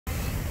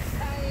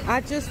I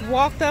just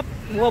walked up,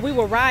 well, we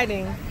were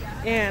riding,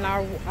 and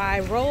I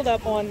rolled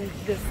up on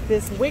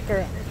this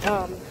wicker,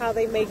 how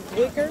they make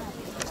wicker,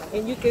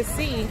 and you can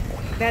see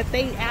that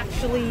they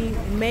actually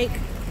make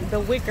the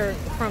wicker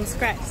from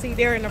scratch. See,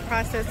 they're in the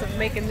process of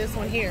making this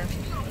one here,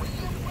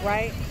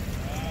 right?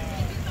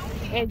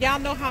 And y'all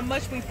know how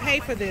much we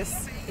pay for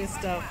this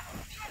stuff.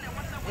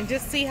 And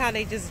just see how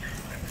they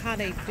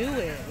do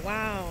it.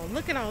 Wow,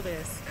 look at all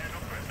this.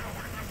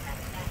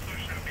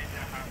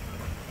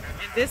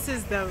 And this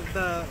is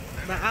the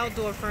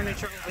outdoor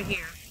furniture over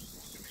here.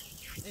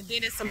 And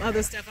then there's some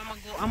other stuff.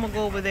 I'm gonna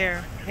go over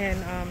there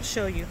and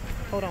show you.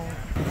 Hold on.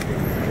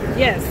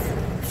 Yes.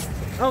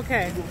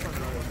 Okay.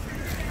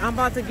 I'm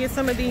about to get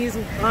some of these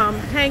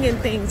hanging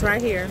things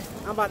right here.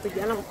 I'm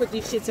gonna put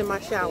these shits in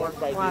my shower.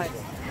 Right.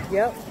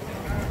 Yep.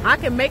 I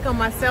can make them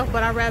myself,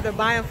 but I'd rather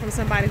buy them from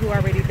somebody who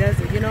already does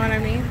it. You know what I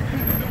mean?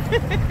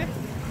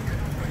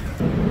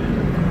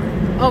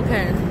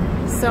 Okay.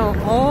 So,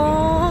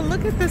 oh,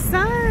 look at the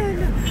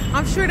sun.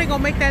 I'm sure they're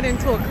gonna make that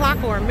into a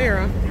clock or a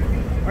mirror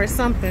or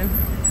something.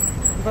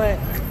 But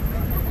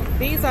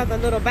these are the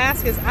little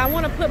baskets. I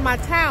want to put my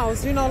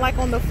towels, you know, like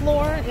on the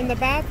floor in the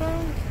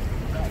bathroom.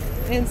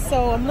 And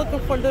so I'm looking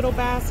for little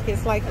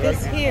baskets like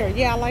this here.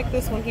 Yeah, I like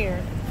this one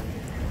here.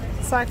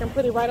 So I can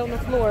put it right on the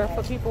floor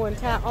for people in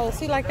town. Oh,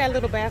 see, like that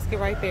little basket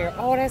right there.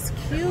 Oh, that's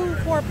cute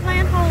for a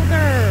plant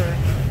holder.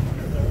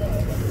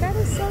 That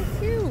is so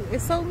cute.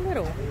 It's so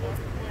little.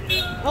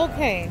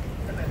 Okay.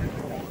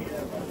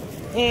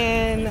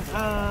 And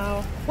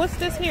what's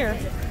this here?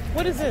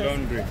 What is this?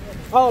 Laundry.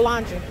 Oh,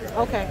 laundry.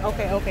 Okay. Oh,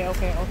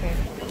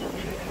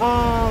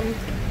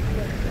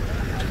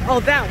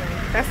 that one.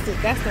 That's the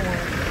one.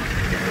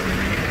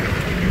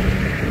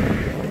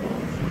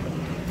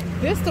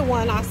 This the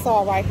one I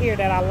saw right here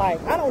that I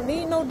like. I don't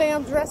need no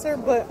damn dresser,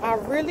 but I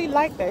really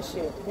like that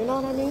shit. You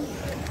know what I mean?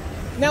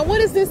 Now,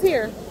 what is this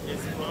here?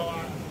 It's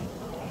flower.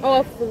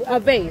 Oh, a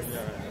vase.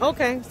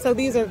 Okay, so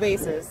these are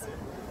vases.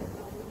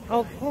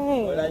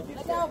 Okay.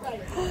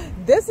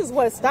 This is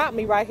what stopped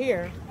me right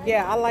here.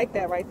 Yeah, I like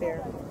that right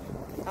there.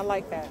 I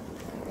like that.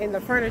 And the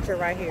furniture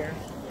right here.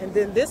 And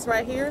then this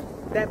right here,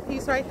 that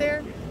piece right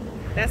there,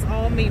 that's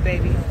all me,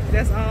 baby.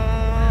 That's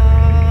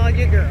all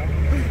your girl.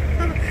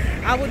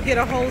 I would get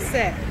a whole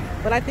set,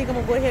 but I think I'm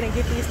gonna go ahead and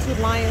get these 2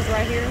 lions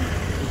right here.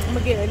 I'm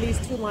gonna get at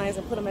least 2 lions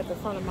and put them at the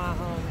front of my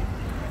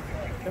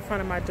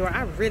door.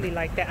 I really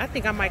like that. I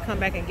think I might come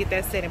back and get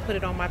that set and put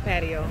it on my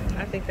patio.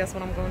 I think that's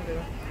what I'm gonna do.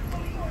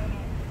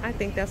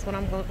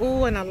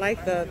 Ooh, and I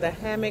like the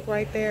hammock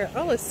right there.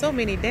 Oh, it's so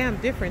many damn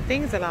different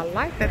things that I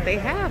like that they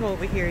have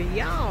over here,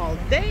 y'all.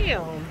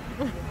 Damn.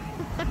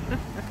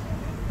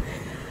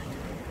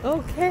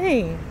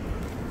 Okay.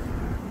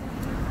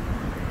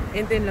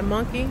 And then the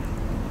monkey.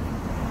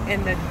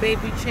 And the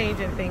baby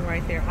changing thing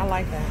right there. I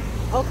like that.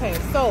 Okay,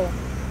 so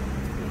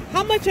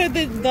how much are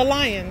the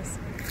lions?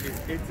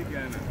 It's 80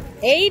 Ghana.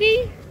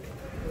 80?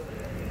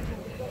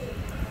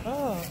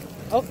 Oh,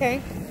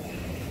 okay.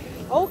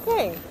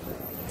 Okay.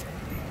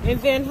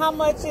 And then how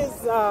much is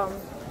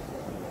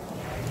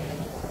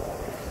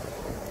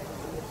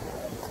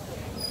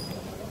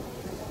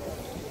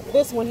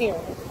this one here?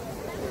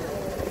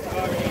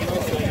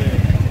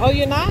 Oh,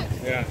 you're not?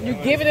 Yeah. You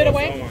giving it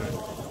away?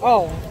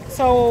 Oh,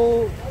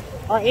 so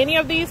are any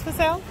of these for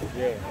sale?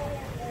 Yeah.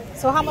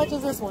 So how much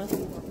is this one?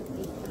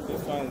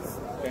 This one's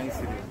 10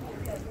 cedi.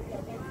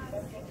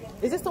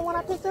 Is this the one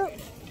I picked up?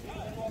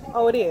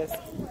 Oh, it is.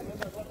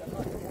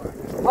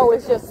 Oh,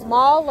 it's just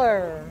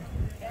smaller.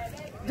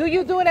 Do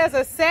you do it as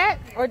a set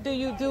or do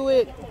you do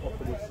it?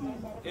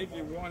 If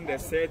you want the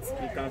set,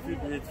 you can feed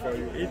it for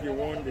you. If you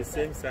want the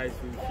same size,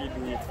 we feed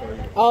it for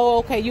you. Oh,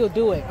 okay, you'll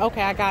do it.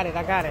 Okay, I got it.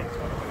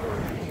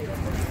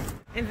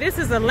 And this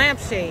is a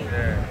lampshade.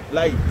 Yeah.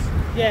 Light.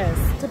 Yes,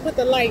 to put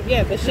the light,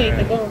 yeah, the shade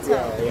to go on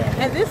top. Yeah.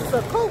 And this is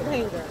a coat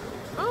hanger.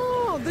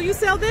 Oh, do you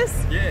sell this?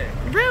 Yeah.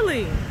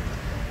 Really?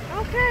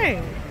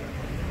 Okay.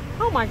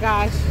 Oh my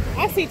gosh,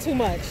 I see too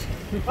much.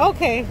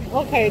 Okay,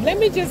 let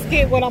me just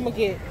get what I'm gonna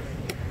get.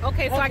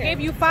 Okay, so I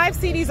gave you 5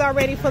 CDs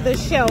already for this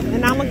shelf,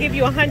 and I'm gonna give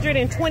you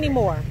 120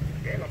 more.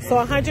 So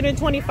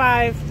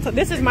 125. So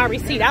this is my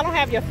receipt. I don't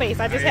have your face.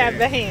 I just have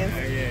the hands.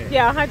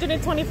 Yeah,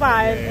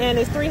 125, and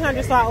it's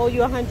 300. So I owe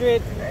you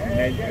 100.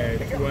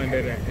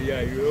 200.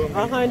 Yeah, you owe me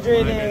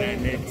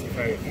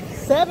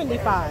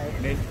 175.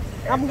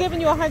 I'm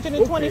giving you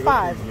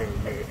 125.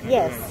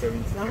 Yes,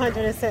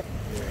 107.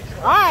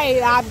 All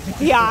right,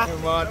 yeah.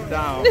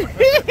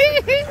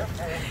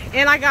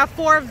 And I got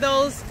 4 of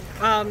those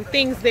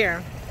things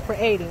there for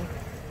 80.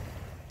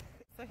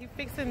 So he's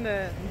fixing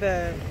the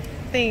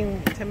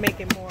thing to make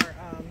it more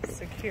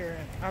secure.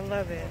 I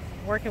love it.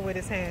 Working with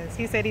his hands.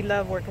 He said he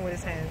loved working with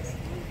his hands.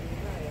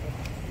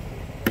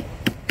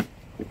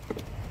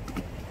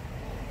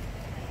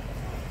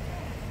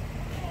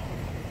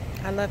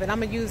 I love it. I'm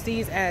gonna use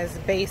these as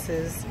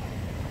bases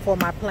for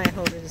my plant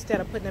holders.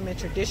 Instead of putting them in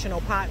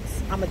traditional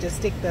pots, I'm gonna just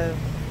stick the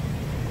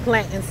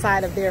plant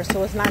inside of there,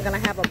 so it's not gonna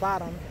have a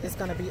bottom. It's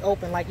gonna be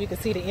open, like you can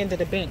see the end of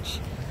the bench.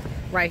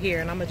 right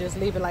here, and I'm gonna just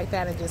leave it like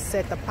that and just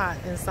set the pot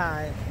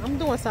inside. I'm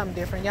doing something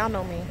different. Y'all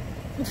know me.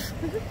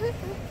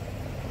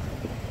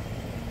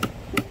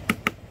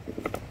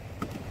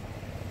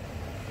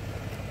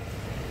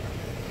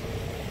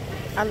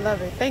 I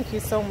love it. Thank you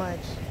so much.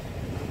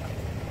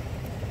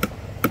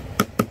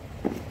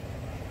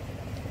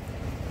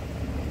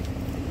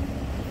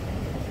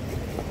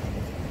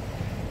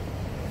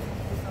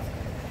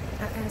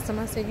 I asked him,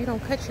 I said, you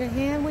don't cut your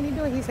hand when you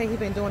do it? He said he's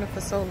been doing it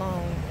for so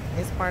long.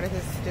 It's part of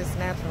his just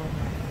natural.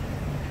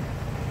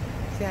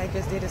 See, I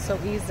just did it so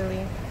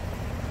easily.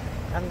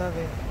 I love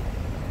it.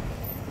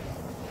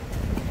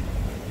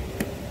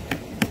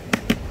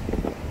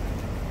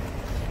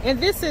 And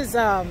this is,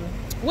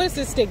 what is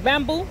this stick?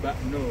 Bamboo?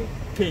 No,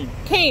 cane.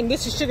 Cane.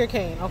 This is sugar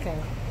cane. Okay.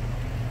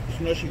 It's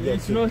not sugar.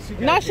 It's not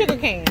sugar. Not sugar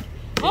cane.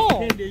 Oh.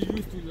 The cane they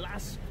used to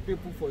lash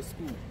people for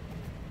school.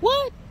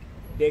 What?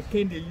 The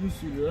cane they used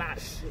to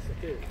lash.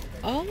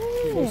 Oh.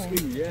 For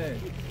school, yeah.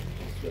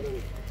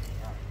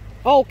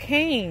 Oh,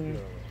 cane.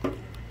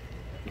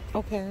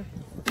 Okay.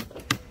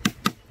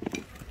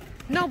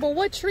 No, but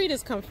what tree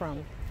does come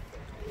from?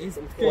 It's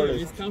cane.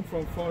 It's come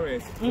from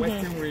forest,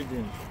 western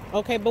region.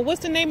 Okay, but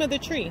what's the name of the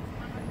tree?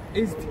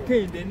 It's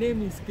cane. The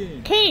name is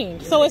cane. Cane.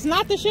 Yeah. So it's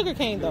not the sugar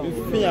cane, though.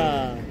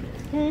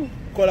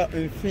 Call it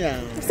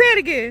infia. Say it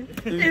again.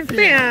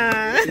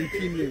 Infia.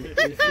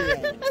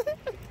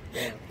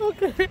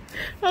 Okay.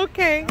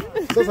 Okay.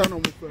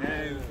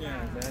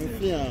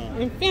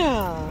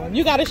 Infia.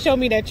 You got to show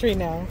me that tree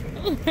now.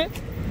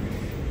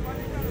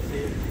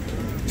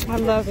 I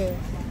love it.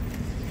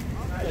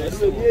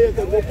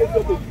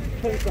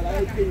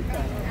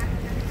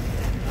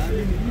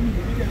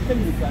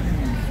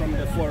 From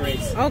the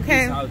forest.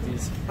 Okay.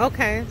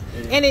 Okay.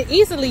 And it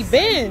easily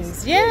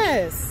bends.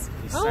 Yes.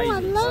 Oh, I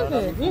love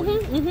it.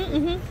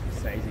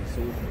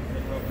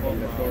 From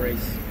the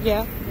forest.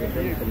 Yeah. They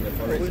bring it from the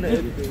forest.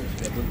 They're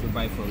going to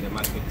buy from the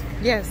market.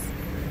 Yes.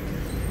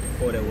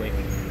 For the work.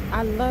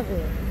 I love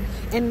it.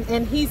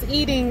 And he's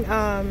eating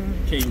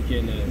Kinky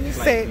and the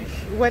fly say,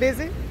 fish. what is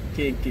it?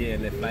 Kinky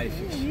and the fly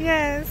fish.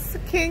 Yes,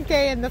 kinky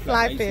and the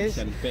fly fish.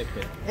 And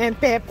pepper. And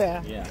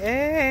pepper. Yeah.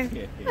 Yeah.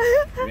 Red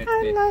I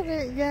pepper. love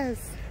it. Yes.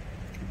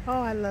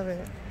 Oh, I love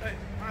it.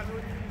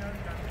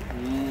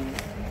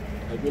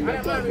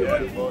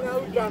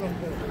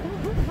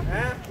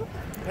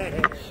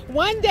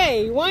 One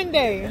day.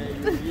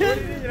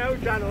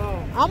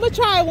 I'm gonna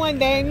try it one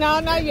day. No,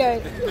 not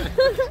yet.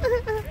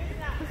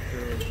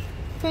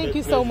 Thank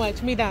you so much,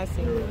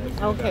 Midasi.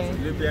 Okay.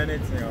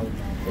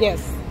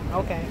 Yes.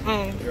 Okay.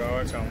 You're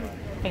welcome.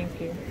 Thank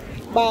you.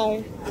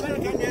 Bye.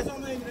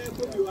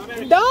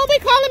 Don't be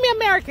calling me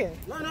American.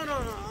 No.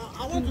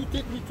 I want you to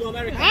take me to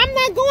America. I'm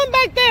not going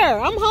back there.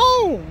 I'm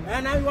home.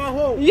 And now you are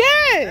home.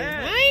 Yes.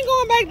 I ain't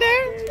going back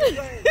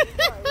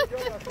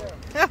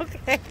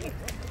there. Okay.